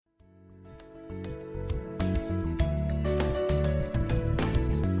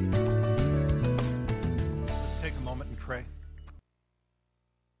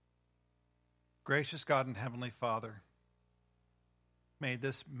Gracious God and Heavenly Father, may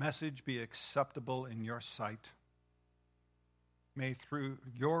this message be acceptable in your sight. May through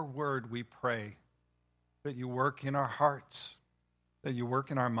your word we pray that you work in our hearts, that you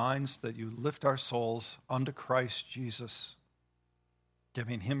work in our minds, that you lift our souls unto Christ Jesus,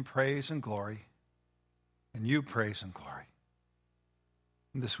 giving him praise and glory, and you praise and glory.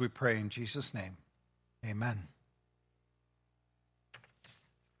 And this we pray in Jesus' name. Amen.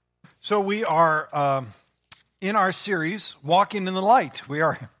 So we are in our series, Walking in the Light. We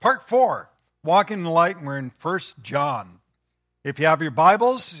are part 4, Walking in the Light, and we're in 1 John. If you have your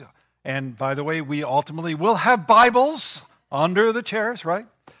Bibles, and by the way, we ultimately will have Bibles under the chairs, right?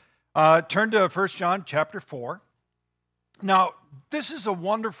 Turn to 1 John chapter 4. Now, this is a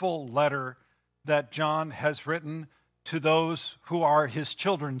wonderful letter that John has written to those who are his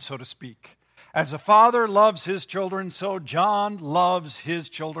children, so to speak. As a father loves his children, so John loves his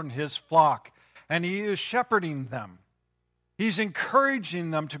children, his flock, and he is shepherding them. He's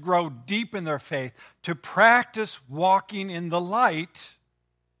encouraging them to grow deep in their faith, to practice walking in the light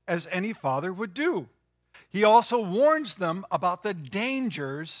as any father would do. He also warns them about the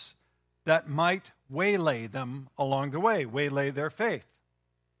dangers that might waylay them along the way, waylay their faith.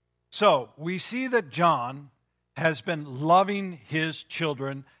 So we see that John has been loving his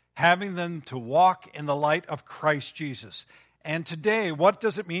children, having them to walk in the light of Christ Jesus. And today, what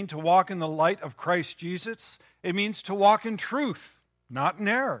does it mean to walk in the light of Christ Jesus? It means to walk in truth, not in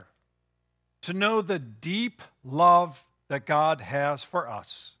error. To know the deep love that God has for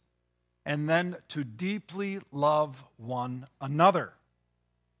us, and then to deeply love one another.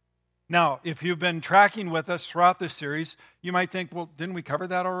 Now, if you've been tracking with us throughout this series, you might think, well, didn't we cover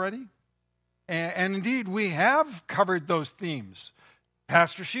that already? And indeed, we have covered those themes.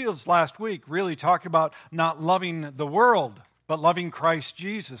 Pastor Shields last week really talked about not loving the world, but loving Christ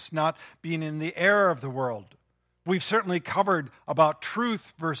Jesus, not being in the error of the world. We've certainly covered about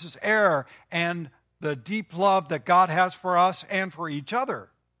truth versus error and the deep love that God has for us and for each other.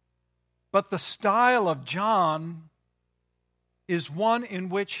 But the style of John is one in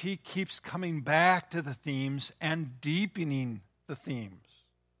which he keeps coming back to the themes and deepening the themes,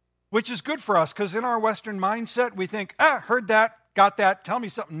 which is good for us because in our Western mindset, we think, heard that, got that, tell me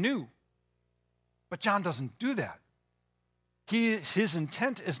something new. But John doesn't do that. His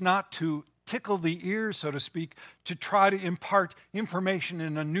intent is not to tickle the ears, so to speak, to try to impart information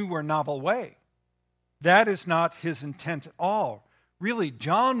in a new or novel way. That is not his intent at all. Really,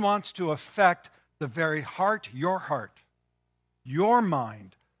 John wants to affect the very heart, your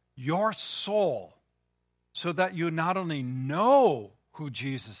mind, your soul, so that you not only know who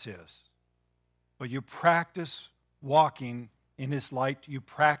Jesus is, but you practice walking in his light, you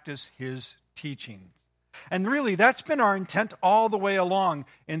practice his teachings. And really, that's been our intent all the way along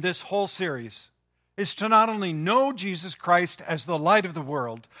in this whole series, is to not only know Jesus Christ as the light of the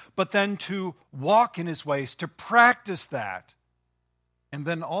world, but then to walk in his ways, to practice that. And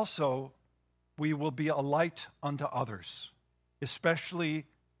then also, we will be a light unto others, especially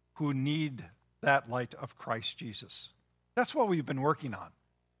who need that light of Christ Jesus. That's what we've been working on.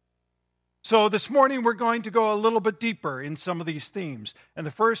 So this morning we're going to go a little bit deeper in some of these themes. And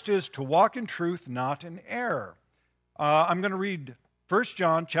the first is to walk in truth, not in error. I'm going to read 1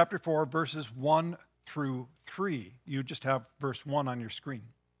 John chapter 4, verses 1 through 3. You just have verse 1 on your screen.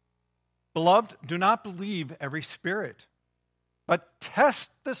 Beloved, do not believe every spirit, but test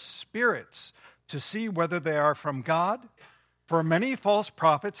the spirits to see whether they are from God. For many false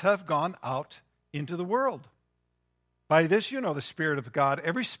prophets have gone out into the world. By this you know the Spirit of God.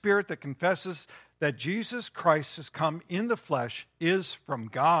 Every spirit that confesses that Jesus Christ has come in the flesh is from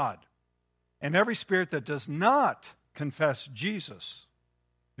God. And every spirit that does not confess Jesus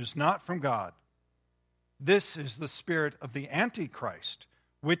is not from God. This is the spirit of the Antichrist,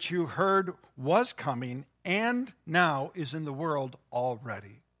 which you heard was coming and now is in the world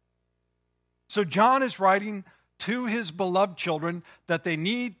already. So John is writing to his beloved children that they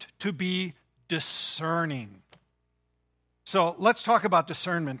need to be discerning. So let's talk about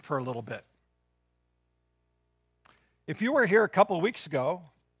discernment for a little bit. If you were here a couple of weeks ago,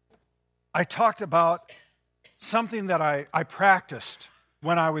 I talked about something that I practiced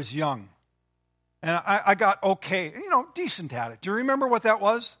when I was young. And I got okay, decent at it. Do you remember what that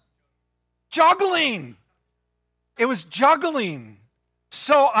was? Juggling. It was juggling.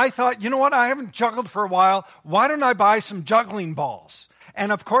 So I thought, you know what? I haven't juggled for a while. Why don't I buy some juggling balls?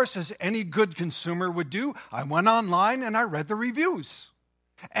 And of course, as any good consumer would do, I went online and I read the reviews.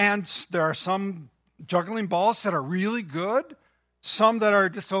 And there are some juggling balls that are really good. some that are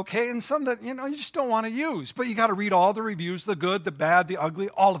just okay, and some that, you just don't want to use. But you got to read all the reviews, the good, the bad, the ugly,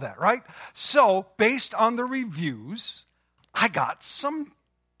 all of that, right? So, based on the reviews, I got some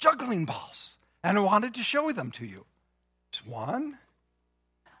juggling balls, and I wanted to show them to you. There's 1,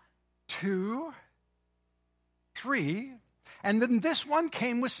 2, 3, and then this one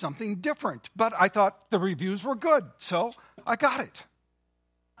came with something different. But I thought the reviews were good, so I got it.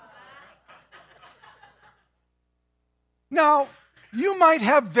 Now, you might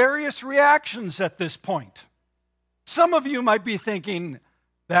have various reactions at this point. Some of you might be thinking,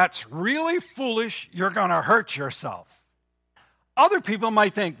 that's really foolish, you're going to hurt yourself. Other people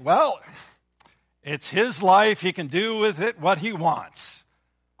might think, well, it's his life, he can do with it what he wants.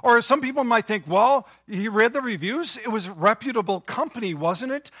 Or some people might think, well, he read the reviews, it was a reputable company,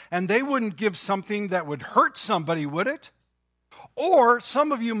 wasn't it? And they wouldn't give something that would hurt somebody, would it? Or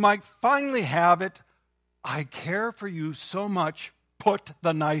some of you might finally have it, I care for you so much, put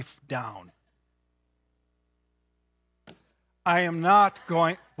the knife down. I am not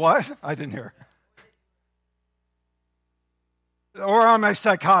going, what? I didn't hear. Or am I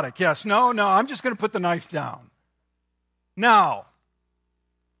psychotic? Yes, no, I'm just going to put the knife down. Now,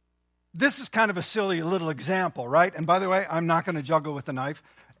 this is kind of a silly little example, right? And by the way, I'm not going to juggle with the knife.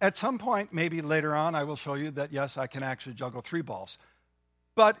 At some point, maybe later on, I will show you that, yes, I can actually juggle 3 balls.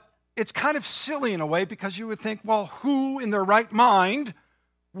 But it's kind of silly in a way because you would think, well, who in their right mind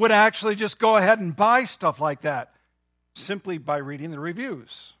would actually just go ahead and buy stuff like that simply by reading the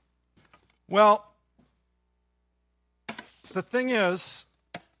reviews? Well, the thing is,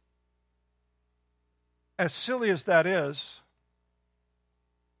 as silly as that is,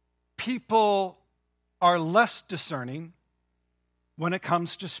 people are less discerning when it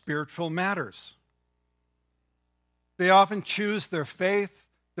comes to spiritual matters. They often choose their faith,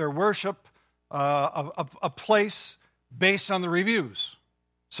 their worship, a place based on the reviews,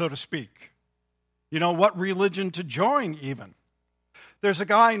 so to speak. What religion to join even. There's a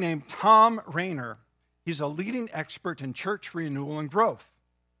guy named Tom Rainer. He's a leading expert in church renewal and growth.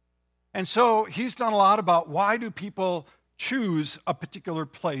 And so he's done a lot about why do people choose a particular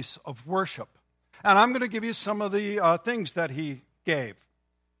place of worship. And I'm going to give you some of the things that he gave.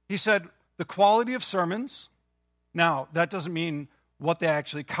 He said the quality of sermons. Now, that doesn't mean what they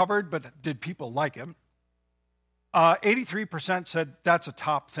actually covered, but did people like him? 83% said that's a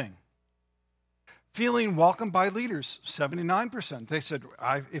top thing. Feeling welcomed by leaders, 79%. They said,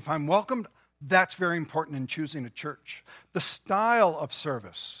 if I'm welcomed, that's very important in choosing a church. The style of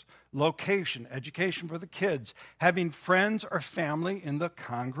service, location, education for the kids, having friends or family in the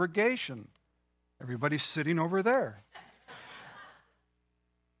congregation. Everybody's sitting over there.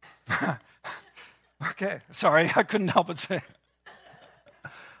 Okay, sorry, I couldn't help but say.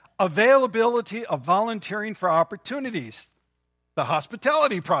 Availability of volunteering for opportunities, the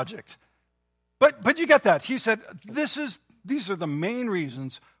hospitality project. But you get that. He said these are the main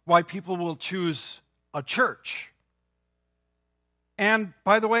reasons why people will choose a church. And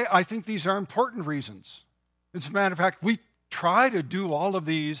by the way, I think these are important reasons. As a matter of fact, we try to do all of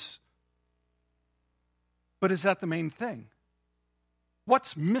these, but is that the main thing?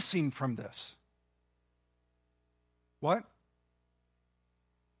 What's missing from this? What?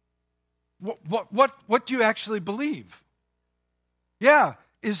 What do you actually believe? Yeah,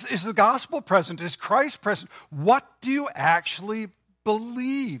 is the gospel present? Is Christ present? What do you actually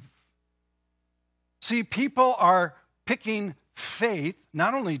believe? See, people are picking faith,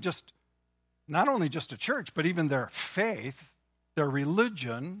 not only just a church, but even their faith, their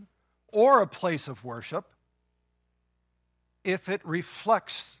religion, or a place of worship, if it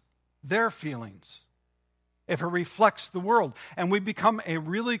reflects their feelings, if it reflects the world. And we become a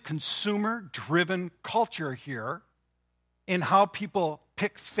really consumer-driven culture here in how people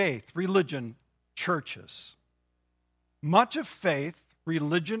pick faith, religion, churches. Much of faith,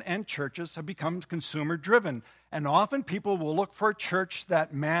 religion, and churches have become consumer-driven. And often people will look for a church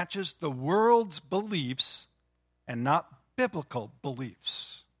that matches the world's beliefs and not biblical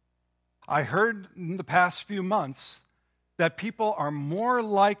beliefs. I heard in the past few months that people are more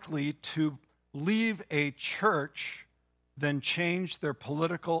likely to leave a church than change their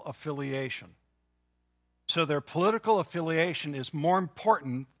political affiliation. So their political affiliation is more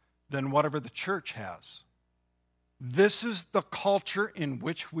important than whatever the church has. This is the culture in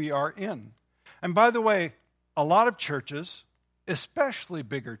which we are in. And by the way, a lot of churches, especially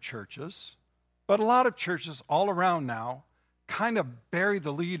bigger churches, but a lot of churches all around now kind of bury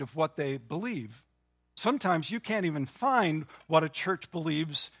the lead of what they believe. Sometimes you can't even find what a church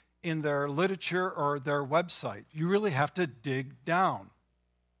believes in their literature or their website. You really have to dig down.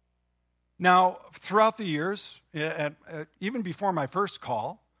 Now, throughout the years, even before my first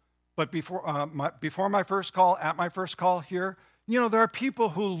call, but before my first call, at my first call here, there are people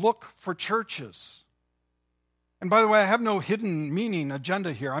who look for churches. And by the way, I have no hidden meaning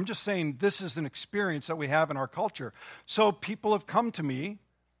agenda here. I'm just saying this is an experience that we have in our culture. So people have come to me,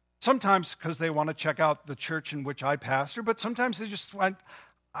 sometimes because they want to check out the church in which I pastor, but sometimes they just went,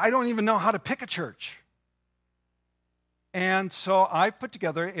 I don't even know how to pick a church. And so I put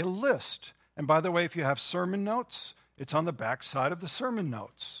together a list. And by the way, if you have sermon notes, it's on the back side of the sermon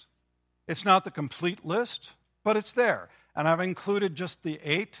notes. It's not the complete list, but it's there. And I've included just the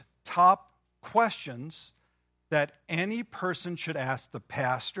 8 top questions that any person should ask the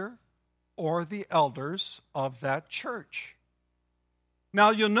pastor or the elders of that church.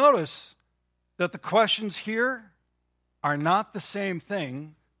 Now, you'll notice that the questions here are not the same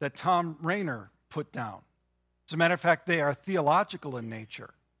thing that Tom Rainer put down. As a matter of fact, they are theological in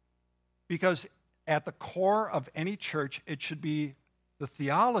nature. Because at the core of any church, it should be the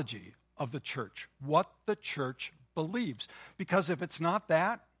theology of the church, what the church believes. Because if it's not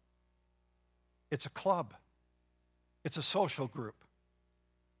that, it's a club. It's a social group.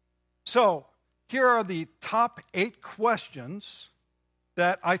 So here are the top 8 questions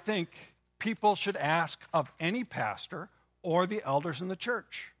that I think people should ask of any pastor or the elders in the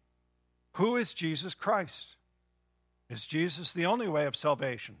church. Who is Jesus Christ? Is Jesus the only way of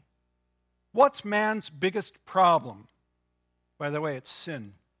salvation? What's man's biggest problem? By the way, it's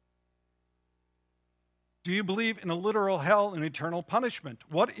sin. Do you believe in a literal hell and eternal punishment?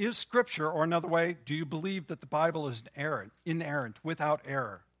 What is Scripture? Or another way, do you believe that the Bible is inerrant, without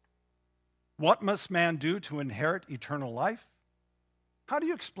error? What must man do to inherit eternal life? How do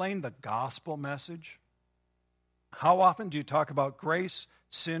you explain the gospel message? How often do you talk about grace,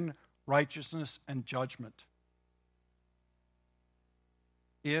 sin, righteousness, and judgment?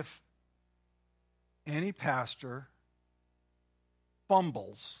 If any pastor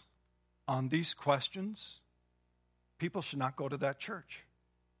fumbles on these questions, people should not go to that church.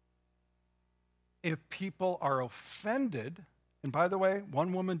 If people are offended, and by the way,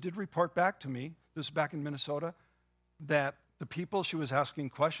 one woman did report back to me, this is back in Minnesota, that the people she was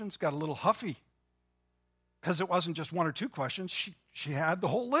asking questions got a little huffy because it wasn't just 1 or 2 questions. She had the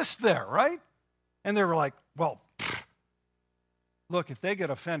whole list there, right? And they were like, well, look, if they get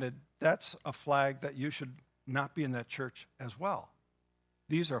offended, that's a flag that you should not be in that church as well.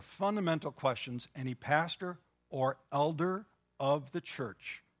 These are fundamental questions any pastor or elder of the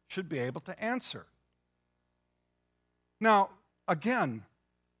church should be able to answer. Now, again,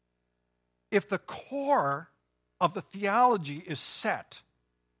 if the core of the theology is set,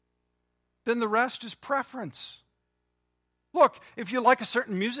 then the rest is preference. Look, if you like a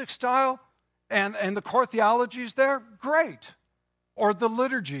certain music style and the core theology is there, great. Or the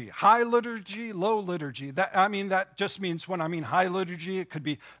liturgy, high liturgy, low liturgy. That just means when I mean high liturgy, it could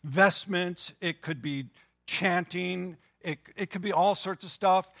be vestments, it could be chanting, it could be all sorts of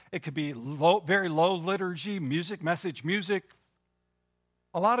stuff. It could be very low liturgy, music, message music.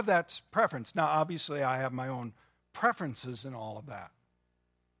 A lot of that's preference. Now, obviously, I have my own preferences in all of that.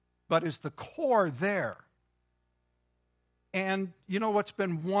 But is the core there? And you know what's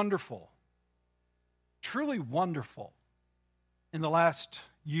been wonderful, truly wonderful, in the last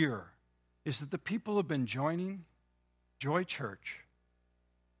year is that the people who have been joining Joy Church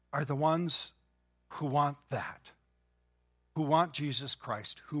are the ones who want that, who want Jesus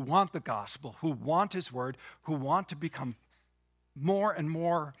Christ, who want the gospel, who want His word, who want to become more and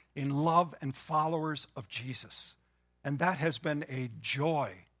more in love and followers of Jesus. And that has been a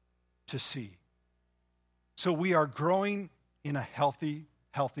joy to see. So we are growing in a healthy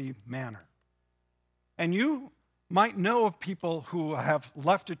manner. And you might know of people who have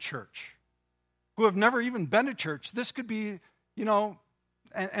left a church, who have never even been to church. This could be,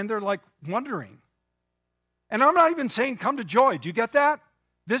 and they're like wondering. And I'm not even saying come to Joy. Do you get that?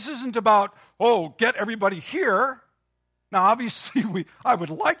 This isn't about, get everybody here. Now, obviously, I would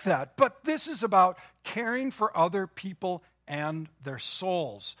like that, but this is about caring for other people and their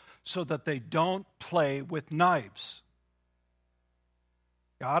souls so that they don't play with knives.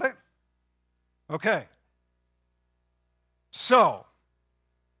 Got it? Okay. So,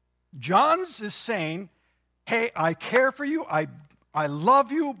 John's is saying, hey, I care for you, I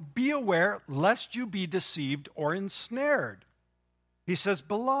love you, be aware lest you be deceived or ensnared. He says,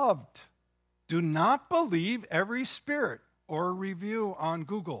 beloved, do not believe every spirit, or review on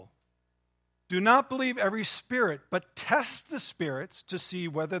Google. Do not believe every spirit, but test the spirits to see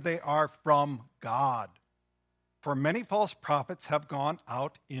whether they are from God. For many false prophets have gone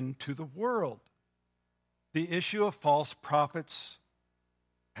out into the world. The issue of false prophets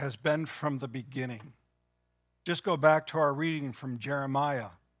has been from the beginning. Just go back to our reading from Jeremiah.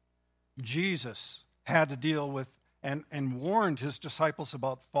 Jesus had to deal with and warned his disciples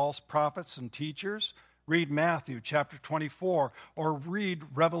about false prophets and teachers. Read Matthew chapter 24 or read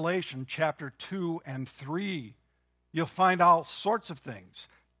Revelation chapter 2 and 3. You'll find all sorts of things.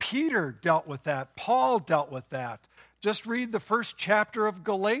 Peter dealt with that. Paul dealt with that. Just read the first chapter of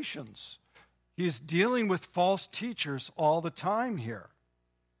Galatians. He's dealing with false teachers all the time here.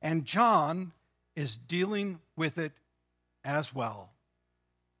 And John is dealing with it as well.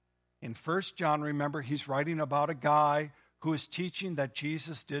 In 1 John, remember, he's writing about a guy who is teaching that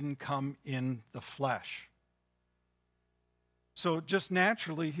Jesus didn't come in the flesh. So just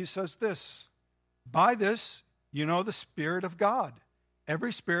naturally, he says this, by this, you know the Spirit of God.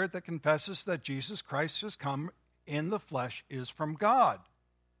 Every spirit that confesses that Jesus Christ has come in the flesh is from God.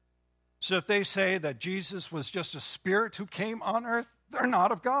 So if they say that Jesus was just a spirit who came on earth, they're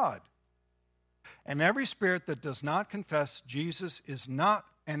not of God. And every spirit that does not confess Jesus is not,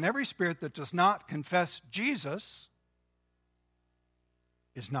 and every spirit that does not confess Jesus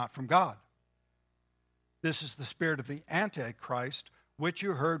is not from God. This is the spirit of the Antichrist, which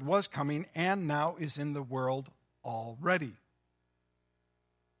you heard was coming and now is in the world already.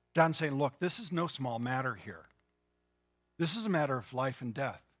 John's saying, look, this is no small matter here. This is a matter of life and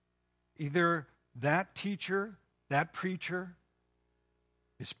death. Either that teacher, that preacher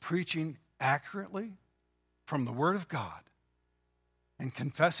is preaching accurately from the Word of God and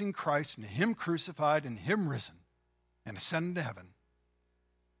confessing Christ and Him crucified and Him risen and ascended to heaven.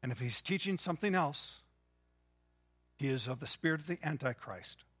 And if he's teaching something else, he is of the spirit of the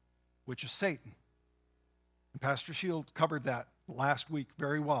Antichrist, which is Satan. And Pastor Shield covered that last week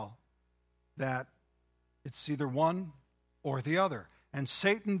very well, that it's either one or the other. And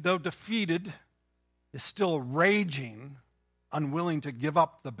Satan, though defeated, is still raging, unwilling to give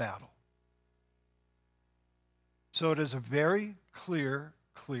up the battle. So it is a very clear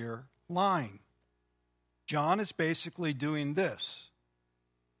line. John is basically doing this.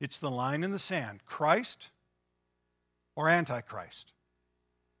 It's the line in the sand. Christ or Antichrist.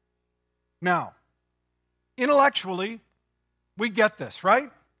 Now, intellectually, we get this, right?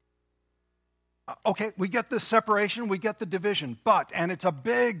 Okay, we get this separation, we get the division, but, and it's a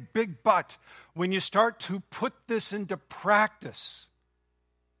big but, when you start to put this into practice,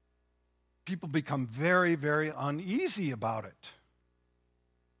 people become very uneasy about it.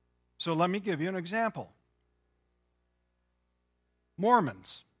 So let me give you an example.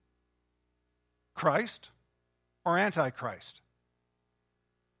 Mormons, Christ or Antichrist?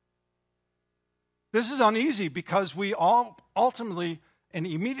 This is uneasy because we all ultimately and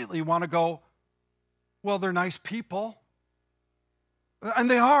immediately want to go, well, they're nice people. And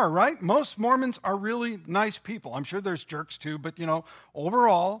they are, right? Most Mormons are really nice people. I'm sure there's jerks too, but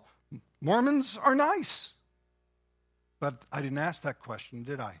overall, Mormons are nice. But I didn't ask that question,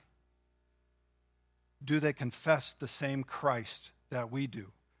 did I? Do they confess the same Christ that we do?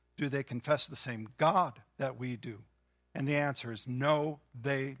 Do they confess the same God that we do? And the answer is no,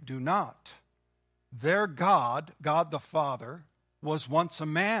 they do not. Their God, God the Father, was once a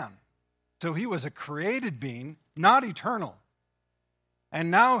man. So he was a created being, not eternal. And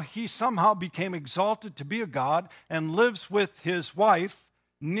now he somehow became exalted to be a God and lives with his wife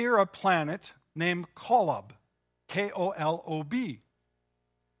near a planet named Kolob, K-O-L-O-B.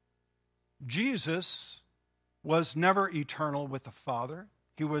 Jesus was never eternal with the Father.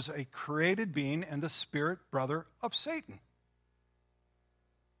 He was a created being and the spirit brother of Satan.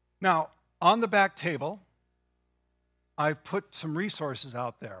 Now, on the back table, I've put some resources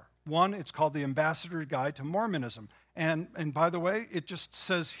out there. One, it's called the Ambassador's Guide to Mormonism. And by the way, it just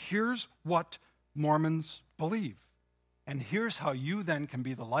says, here's what Mormons believe. And here's how you then can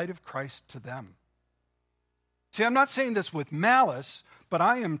be the light of Christ to them. See, I'm not saying this with malice, but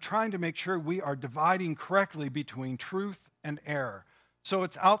I am trying to make sure we are dividing correctly between truth and error. So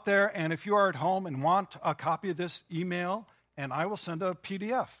it's out there, and if you are at home and want a copy of this, email, and I will send a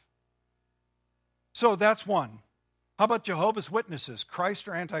PDF. So that's one. How about Jehovah's Witnesses, Christ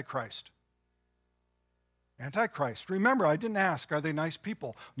or Antichrist? Antichrist. Remember, I didn't ask, are they nice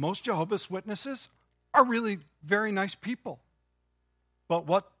people? Most Jehovah's Witnesses are really very nice people. But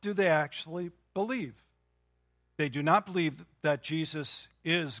what do they actually believe? They do not believe that Jesus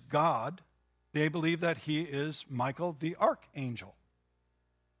is God. They believe that he is Michael the archangel.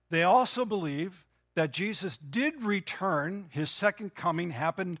 They also believe that Jesus did return. His second coming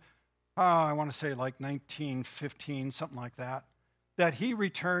happened, I want to say like 1915, something like that. That he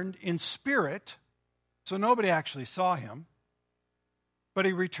returned in spirit. So nobody actually saw him. But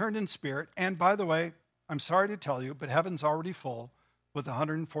he returned in spirit. And by the way, I'm sorry to tell you, but heaven's already full. with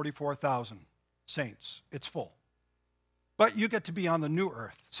 144,000 saints. It's full. But you get to be on the new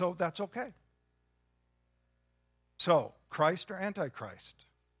earth, so that's okay. So, Christ or Antichrist?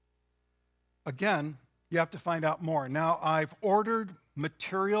 Again, you have to find out more. Now, I've ordered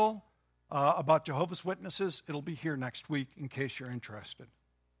material about Jehovah's Witnesses. It'll be here next week in case you're interested.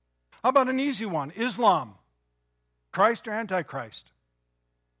 How about an easy one? Islam. Christ or Antichrist?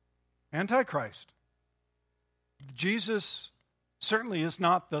 Antichrist. Jesus certainly is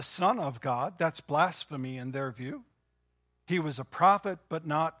not the Son of God. That's blasphemy in their view. He was a prophet, but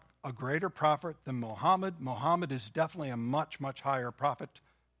not a greater prophet than Muhammad. Muhammad is definitely a much, much higher prophet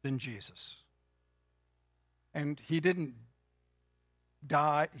than Jesus. And he didn't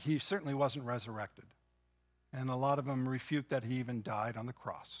die. He certainly wasn't resurrected. And a lot of them refute that he even died on the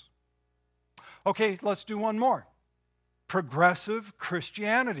cross. Okay, let's do one more. Progressive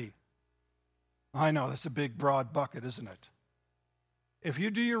Christianity. I know, that's a big, broad bucket, isn't it? If you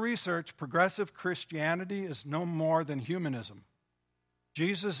do your research, progressive Christianity is no more than humanism.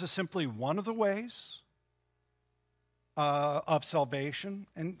 Jesus is simply one of the ways of salvation.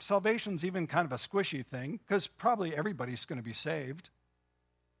 And salvation's even kind of a squishy thing, because probably everybody's going to be saved.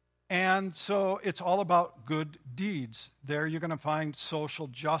 And so it's all about good deeds. There you're going to find social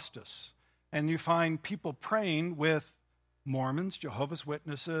justice. And you find people praying with Mormons, Jehovah's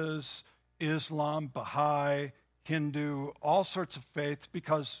Witnesses, Islam, Baha'i, Hindu, all sorts of faiths,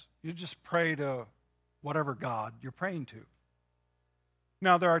 because you just pray to whatever God you're praying to.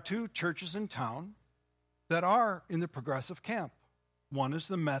 Now, there are two churches in town that are in the progressive camp. One is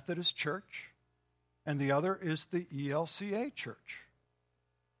the Methodist Church, and the other is the ELCA Church.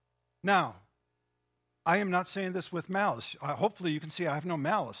 Now, I am not saying this with malice. Hopefully you can see I have no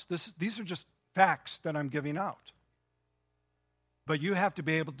malice. These are just facts that I'm giving out. But you have to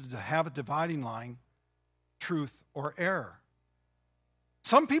be able to have a dividing line, truth or error.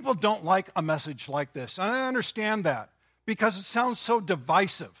 Some people don't like a message like this, and I understand that because it sounds so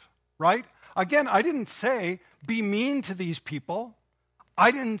divisive, right? Again, I didn't say be mean to these people. I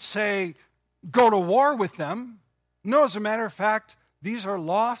didn't say go to war with them. No, as a matter of fact, these are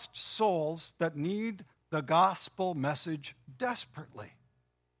lost souls that need the gospel message desperately.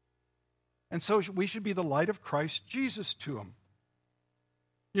 And so we should be the light of Christ Jesus to them.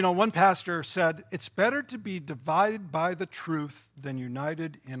 You know, one pastor said, it's better to be divided by the truth than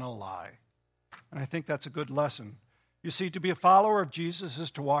united in a lie. And I think that's a good lesson. You see, to be a follower of Jesus is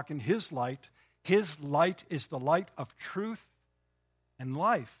to walk in his light. His light is the light of truth and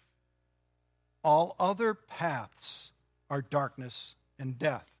life. All other paths are darkness and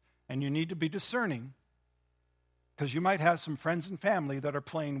death. And you need to be discerning, because you might have some friends and family that are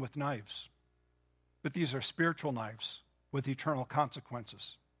playing with knives. But these are spiritual knives with eternal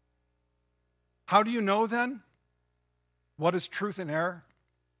consequences. How do you know then what is truth and error?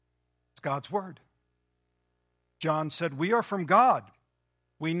 It's God's word. John said, we are from God.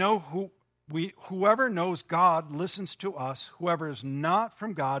 We know whoever knows God listens to us. Whoever is not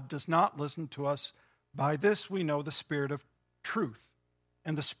from God does not listen to us. By this we know the spirit of truth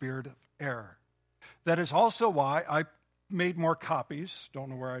and the spirit of error. That is also why I made more copies, don't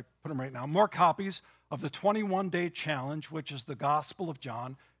know where I put them right now, more copies of the 21-day challenge, which is the Gospel of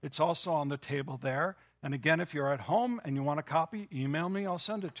John. It's also on the table there. And again, if you're at home and you want a copy, email me, I'll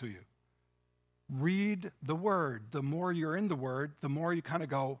send it to you. Read the Word. The more you're in the Word, the more you kind of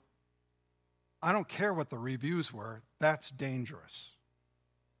go, I don't care what the reviews were. That's dangerous.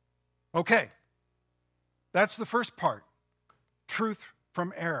 Okay, that's the first part, truth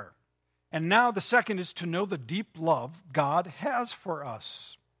from error. And now the second is to know the deep love God has for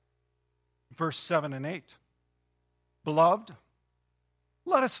us. Verse 7 and 8. Beloved,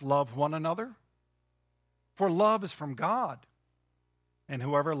 let us love one another, for love is from God. And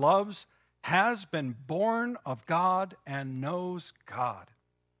whoever loves has been born of God and knows God.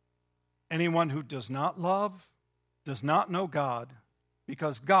 Anyone who does not love does not know God,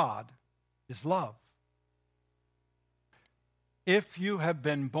 because God is love. If you have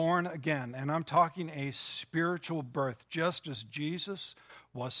been born again, and I'm talking a spiritual birth, just as Jesus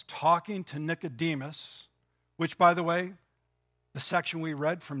was talking to Nicodemus, which, by the way, the section we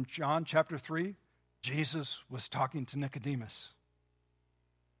read from John chapter 3, Jesus was talking to Nicodemus.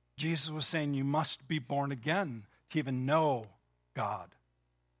 Jesus was saying you must be born again to even know God,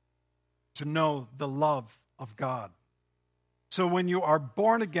 to know the love of God. So when you are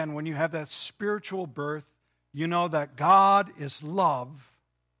born again, when you have that spiritual birth, you know that God is love,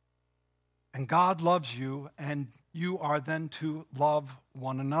 and God loves you, and you are then to love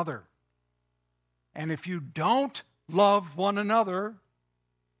one another. And if you don't love one another,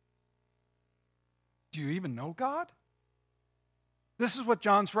 do you even know God? This is what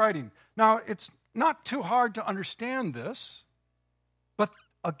John's writing. Now, it's not too hard to understand this, but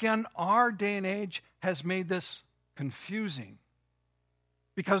again, our day and age has made this confusing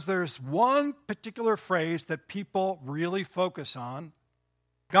because there's one particular phrase that people really focus on.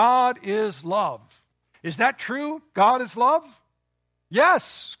 God is love. Is that true? God is love? Yes,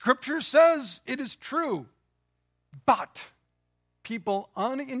 Scripture says it is true. But people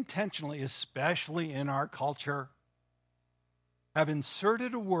unintentionally, especially in our culture, have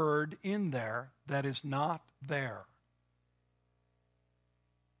inserted a word in there that is not there.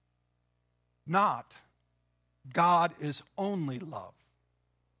 Not God is only love.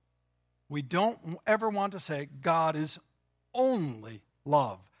 We don't ever want to say God is only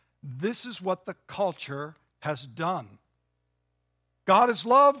love. This is what the culture has done. God is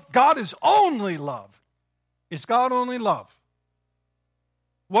love. God is only love. Is God only love?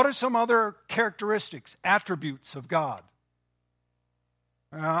 What are some other characteristics, attributes of God?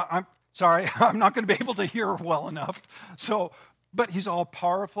 I'm sorry, I'm not going to be able to hear well enough. But he's all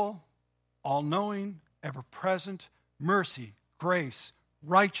powerful, all knowing, ever present, mercy, grace,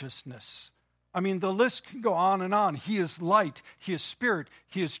 righteousness. I mean, the list can go on and on. He is light, he is spirit,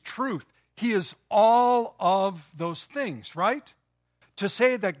 he is truth. He is all of those things, right? To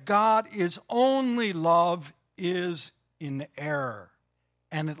say that God is only love is in error.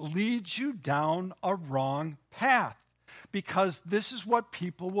 And it leads you down a wrong path. Because this is what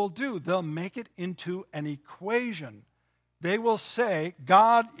people will do. They'll make it into an equation. They will say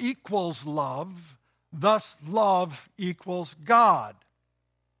God equals love, thus love equals God.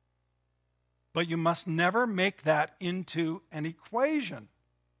 But you must never make that into an equation,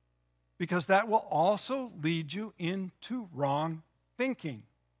 because that will also lead you into wrong thinking.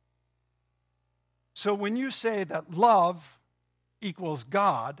 So when you say that love equals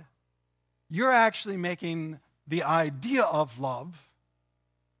God, you're actually making the idea of love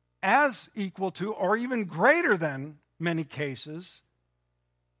as equal to, or even greater than, many cases,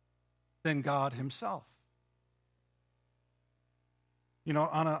 than God himself. You know,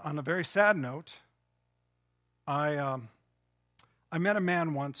 on a very sad note, I met a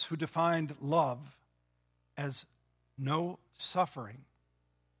man once who defined love as no suffering.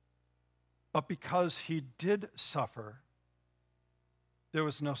 But because he did suffer, there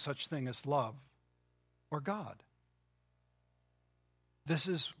was no such thing as love or God. This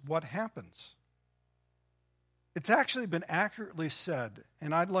is what happens. It's actually been accurately said,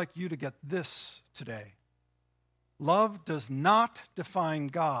 and I'd like you to get this today. Love does not define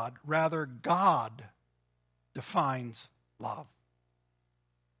God, rather God defines love.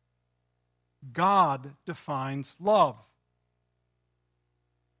 God defines love.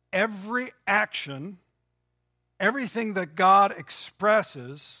 Every action, everything that God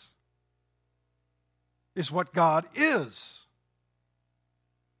expresses is what God is.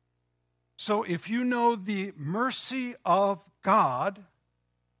 So if you know the mercy of God,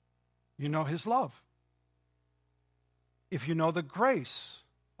 you know his love. If you know the grace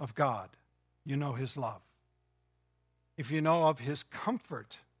of God, you know his love. If you know of his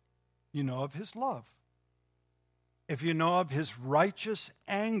comfort, you know of his love. If you know of his righteous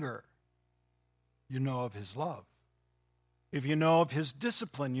anger, you know of his love. If you know of his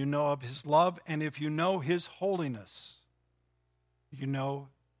discipline, you know of his love. And if you know his holiness, you know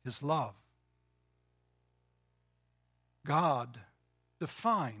his love. God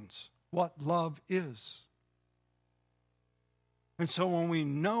defines what love is. And so when we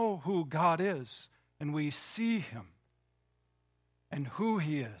know who God is and we see him and who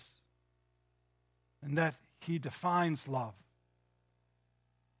he is and that he defines love,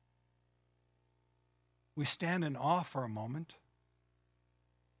 we stand in awe for a moment.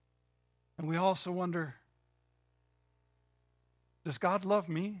 And we also wonder, does God love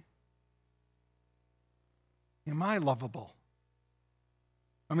me? Am I lovable?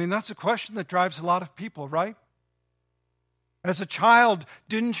 I mean, that's a question that drives a lot of people, right? As a child,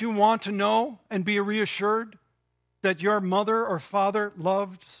 didn't you want to know and be reassured that your mother or father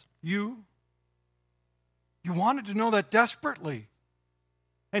loved you? You wanted to know that desperately.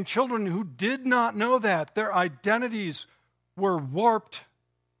 And children who did not know that, their identities were warped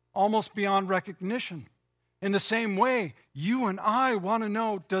almost beyond recognition. In the same way, you and I want to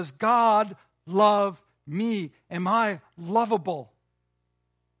know, does God love me? Am I lovable?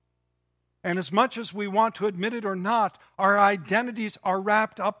 And as much as we want to admit it or not, our identities are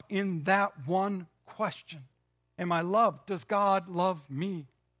wrapped up in that one question. Am I loved? Does God love me?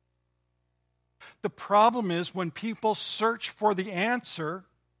 The problem is when people search for the answer,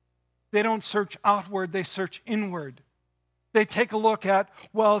 they don't search outward, they search inward. They take a look at,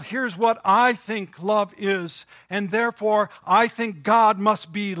 well, here's what I think love is, and therefore I think God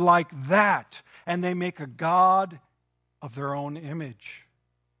must be like that. And they make a God of their own image.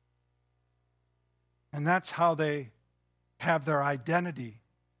 And that's how they have their identity.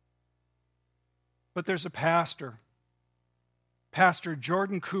 But there's a pastor, Pastor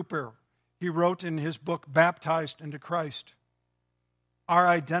Jordan Cooper. He wrote in his book, Baptized into Christ, our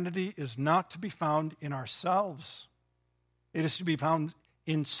identity is not to be found in ourselves. It is to be found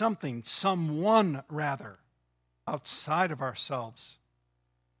in something, someone rather, outside of ourselves.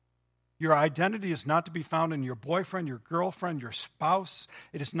 Your identity is not to be found in your boyfriend, your girlfriend, your spouse.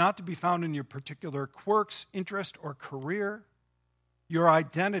 It is not to be found in your particular quirks, interest, or career. Your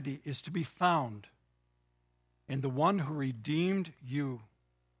identity is to be found in the one who redeemed you,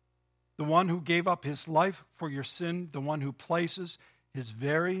 the one who gave up his life for your sin, the one who places his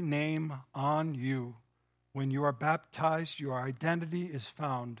very name on you. When you are baptized, your identity is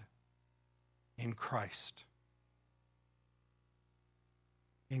found in Christ.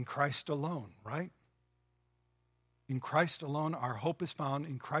 In Christ alone, right? In Christ alone, our hope is found.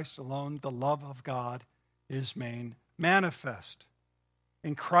 In Christ alone, the love of God is made manifest.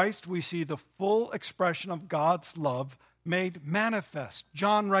 In Christ, we see the full expression of God's love made manifest.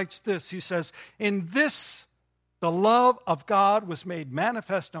 John writes this. He says, in this, the love of God was made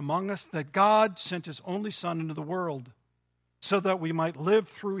manifest among us, that God sent his only Son into the world so that we might live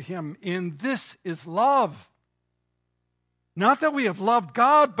through him. In this is love. Not that we have loved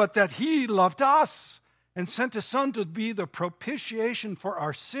God, but that he loved us and sent his Son to be the propitiation for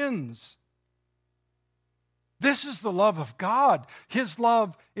our sins. This is the love of God. His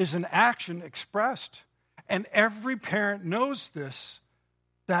love is an action expressed. And every parent knows this,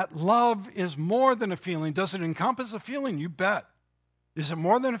 that love is more than a feeling. Does it encompass a feeling? You bet. Is it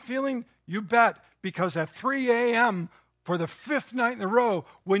more than a feeling? You bet. Because at 3 a.m., for the fifth night in a row,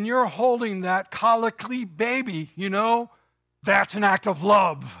 when you're holding that colicky baby, that's an act of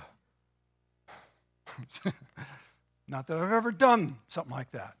love. Not that I've ever done something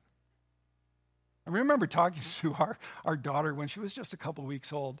like that. I remember talking to our daughter when she was just a couple of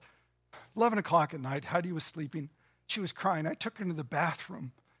weeks old. 11 o'clock at night, Heidi was sleeping. She was crying. I took her into the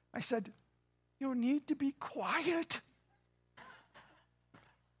bathroom. I said, you need to be quiet.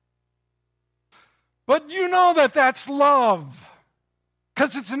 But you know that that's love.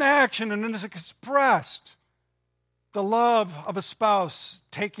 Because it's an action and it's expressed. The love of a spouse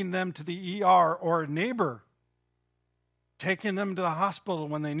taking them to the ER, or a neighbor taking them to the hospital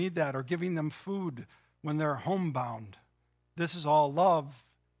when they need that, or giving them food when they're homebound. This is all love,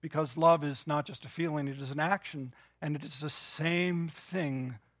 because love is not just a feeling, it is an action, and it is the same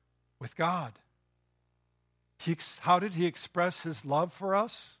thing with God. How did he express his love for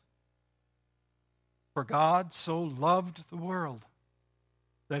us? For God so loved the world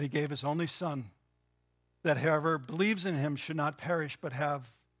that he gave his only Son, that whoever believes in him should not perish but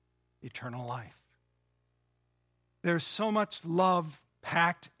have eternal life. There's so much love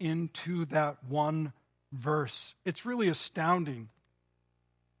packed into that one verse. It's really astounding.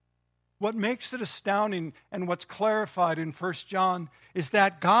 What makes it astounding and what's clarified in 1 John is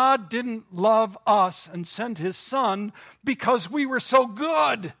that God didn't love us and send his Son because we were so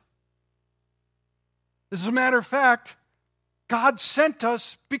good. As a matter of fact, God sent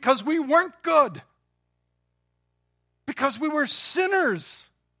us because we weren't good. Because we were sinners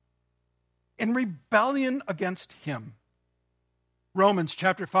in rebellion against him. Romans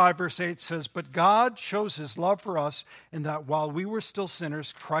chapter 5 verse 8 says, but God shows his love for us in that while we were still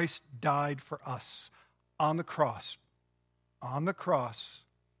sinners, Christ died for us on the cross. On the cross,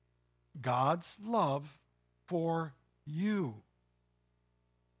 God's love for you.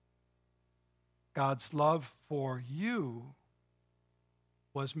 God's love for you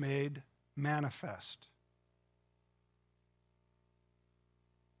was made manifest.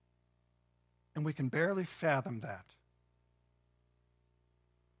 And we can barely fathom that.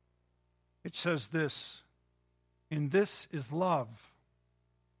 It says this, in this is love.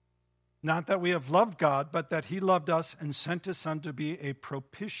 Not that we have loved God, but that he loved us and sent his Son to be a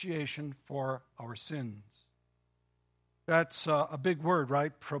propitiation for our sins. That's a big word,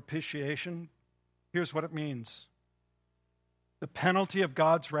 right? Propitiation. Here's what it means. The penalty of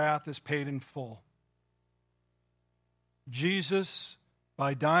God's wrath is paid in full. Jesus,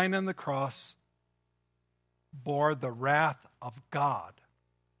 by dying on the cross, bore the wrath of God.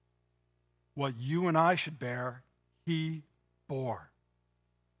 What you and I should bear, he bore.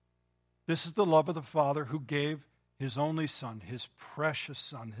 This is the love of the Father who gave his only Son, his precious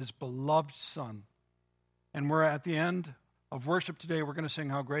Son, his beloved Son. And we're at the end of worship today. We're going to sing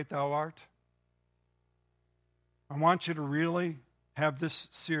How Great Thou Art. I want you to really have this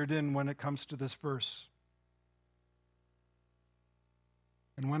seared in when it comes to this verse.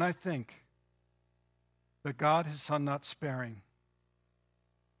 And when I think that God, his Son not sparing,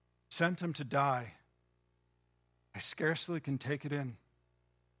 sent him to die, I scarcely can take it in.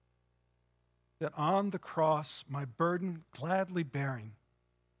 That on the cross, my burden gladly bearing,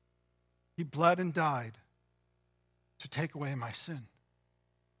 he bled and died to take away my sin.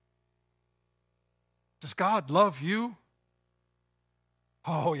 Does God love you?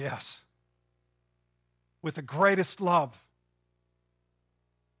 Oh, yes. With the greatest love.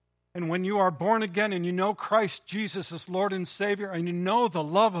 And when you are born again and you know Christ Jesus as Lord and Savior, and you know the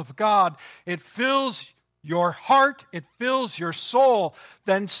love of God, it fills your heart, it fills your soul.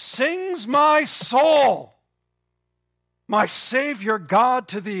 Then sings my soul, my Savior God,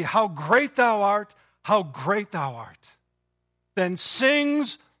 to thee, how great thou art, how great thou art. Then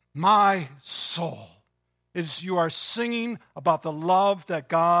sings my soul. As you are singing about the love that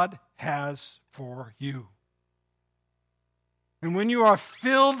God has for you. And when you are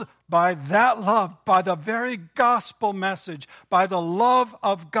filled by that love, by the very gospel message, by the love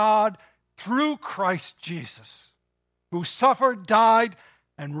of God through Christ Jesus, who suffered, died,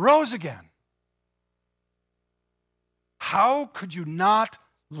 and rose again, how could you not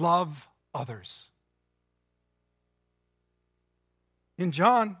love others? In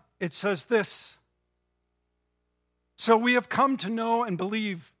John, it says this, so we have come to know and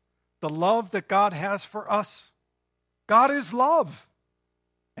believe the love that God has for us. God is love.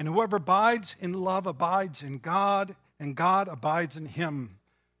 And whoever abides in love abides in God, and God abides in him.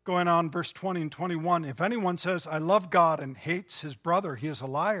 Going on, verse 20 and 21, if anyone says, I love God and hates his brother, he is a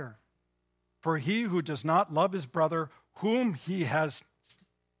liar. For he who does not love his brother whom he has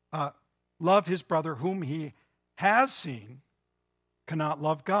seen cannot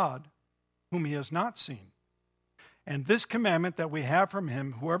love God whom he has not seen. And this commandment that we have from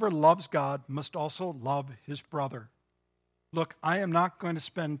him, whoever loves God must also love his brother. Look, I am not going to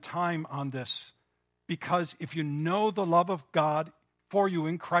spend time on this because if you know the love of God for you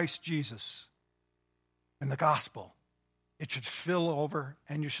in Christ Jesus and the gospel, it should fill over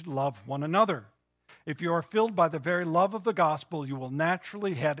and you should love one another. If you are filled by the very love of the gospel, you will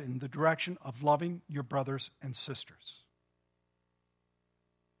naturally head in the direction of loving your brothers and sisters.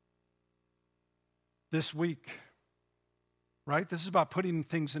 This week, right? This is about putting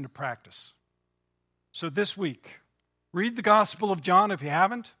things into practice. So this week, read the Gospel of John if you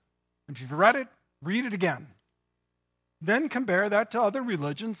haven't. If you've read it, read it again. Then compare that to other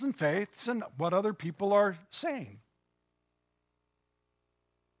religions and faiths and what other people are saying.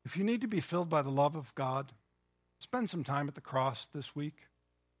 If you need to be filled by the love of God, spend some time at the cross this week.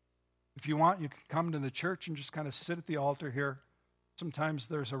 If you want, you can come to the church and just kind of sit at the altar here. Sometimes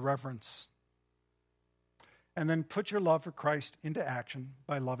there's a reverence. And then put your love for Christ into action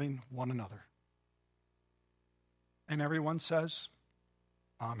by loving one another. And everyone says,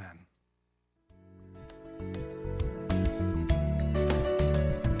 Amen.